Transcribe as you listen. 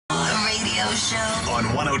show. On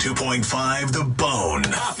 102.5 The Bone.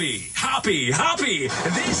 Hoppe.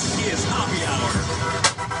 This is Hoppe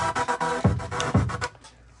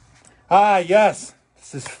Hour. Yes.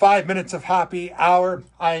 This is 5 minutes of Hoppe Hour.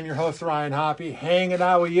 I am your host, Ryan Hoppe, hanging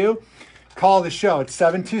out with you. Call the show at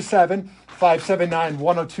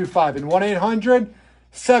 727-579-1025 and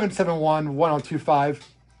 1-800-771-1025.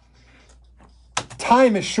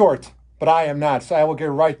 Time is short, but I am not, so I will get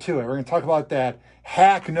right to it. We're going to talk about that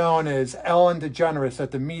hack known as Ellen Degeneres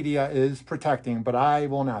that the media is protecting, but I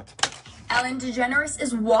will not. Ellen Degeneres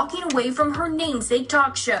is walking away from her namesake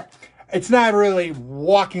talk show. It's not really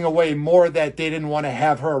walking away, more that they didn't want to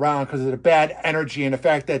have her around because of the bad energy and the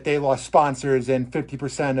fact that they lost sponsors and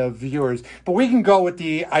 50% of viewers. But we can go with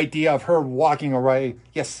the idea of her walking away.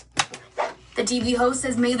 Yes. The TV host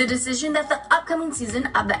has made the decision that the upcoming season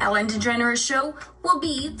of the Ellen DeGeneres show will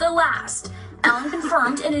be the last. Ellen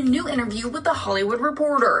confirmed in a new interview with The Hollywood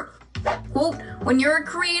Reporter. Quote, when you're a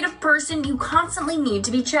creative person, you constantly need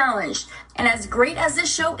to be challenged. And as great as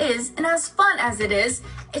this show is, and as fun as it is,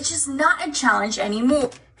 it's just not a challenge anymore.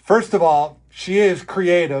 First of all, she is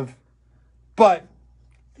creative, but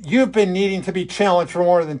you've been needing to be challenged for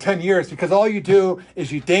more than 10 years because all you do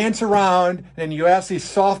is you dance around and you ask these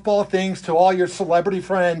softball things to all your celebrity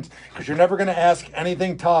friends because you're never going to ask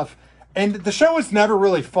anything tough. And the show is never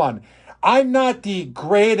really fun. I'm not the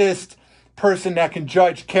greatest person that can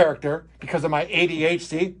judge character because of my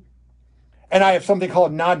ADHD. And I have something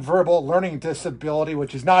called nonverbal learning disability,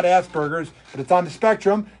 which is not Asperger's, but it's on the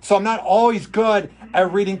spectrum. So I'm not always good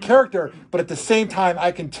at reading character. But at the same time,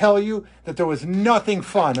 I can tell you that there was nothing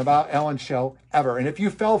fun about Ellen's show ever. And if you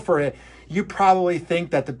fell for it, you probably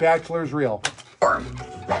think that The Bachelor is real.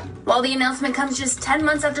 While the announcement comes just 10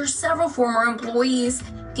 months after several former employees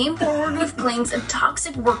came forward with claims of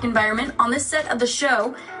toxic work environment on the set of the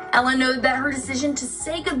show, Ellen noted that her decision to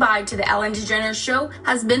say goodbye to the Ellen DeGeneres show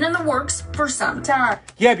has been in the works for some time.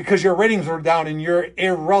 Yeah, because your ratings were down and you're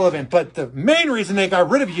irrelevant. But the main reason they got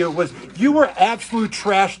rid of you was you were absolute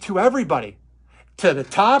trash to everybody. To the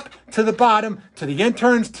top, to the bottom, to the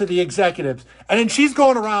interns, to the executives. And then she's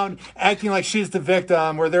going around acting like she's the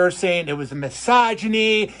victim, where they're saying it was a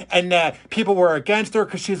misogyny and that people were against her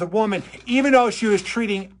because she's a woman, even though she was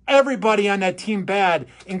treating everybody on that team bad,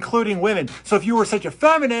 including women. So if you were such a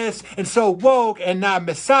feminist and so woke and not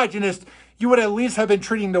misogynist, you would at least have been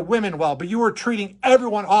treating the women well, but you were treating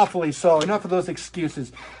everyone awfully. So enough of those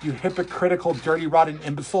excuses, you hypocritical, dirty, rotten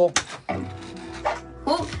imbecile.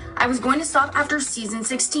 Well, I was going to stop after season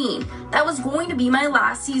 16. That was going to be my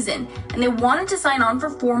last season, and they wanted to sign on for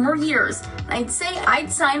 4 more years. I'd say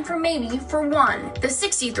I'd sign for maybe for 1, the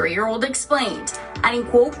 63-year-old explained. Adding,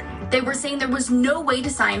 quote, they were saying there was no way to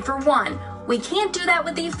sign for 1. We can't do that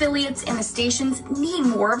with the affiliates, and the stations need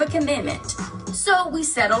more of a commitment. So we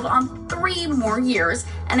settled on 3 more years,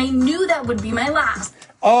 and I knew that would be my last.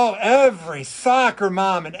 Oh, every soccer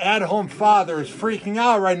mom and at-home father is freaking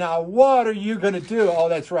out right now. What are you going to do? Oh,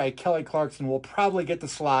 that's right. Kelly Clarkson will probably get the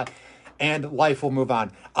slot and life will move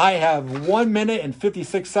on. I have 1 minute and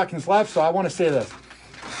 56 seconds left, so I want to say this.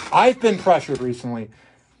 I've been pressured recently.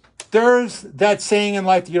 There's that saying in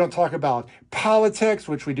life that you don't talk about. Politics,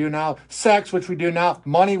 which we do now. Sex, which we do now.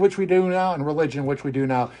 Money, which we do now. And religion, which we do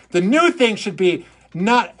now. The new thing should be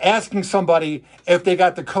not asking somebody if they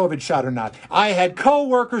got the COVID shot or not. I had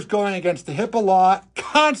co-workers going against the HIPAA law,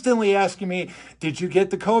 constantly asking me, did you get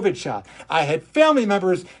the COVID shot? I had family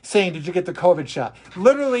members saying, did you get the COVID shot?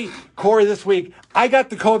 Literally, Corey, this week, I got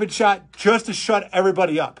the COVID shot just to shut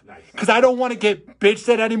everybody up. Because I don't want to get bitched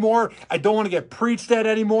at anymore. I don't want to get preached at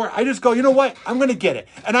anymore. I just go, you know what? I'm going to get it.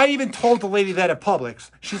 And I even told the lady that at Publix.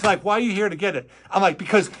 She's like, why are you here to get it? I'm like,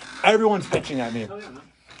 because everyone's bitching at me.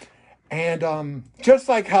 And just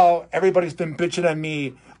like how everybody's been bitching at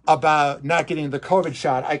me about not getting the COVID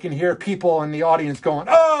shot, I can hear people in the audience going,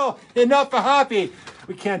 oh, enough of Hoppe.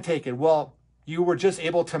 We can't take it. Well, you were just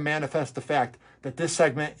able to manifest the fact that this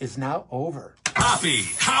segment is now over.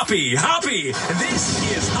 Hoppe.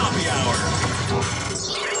 This is Hoppe Hour.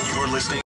 You're listening.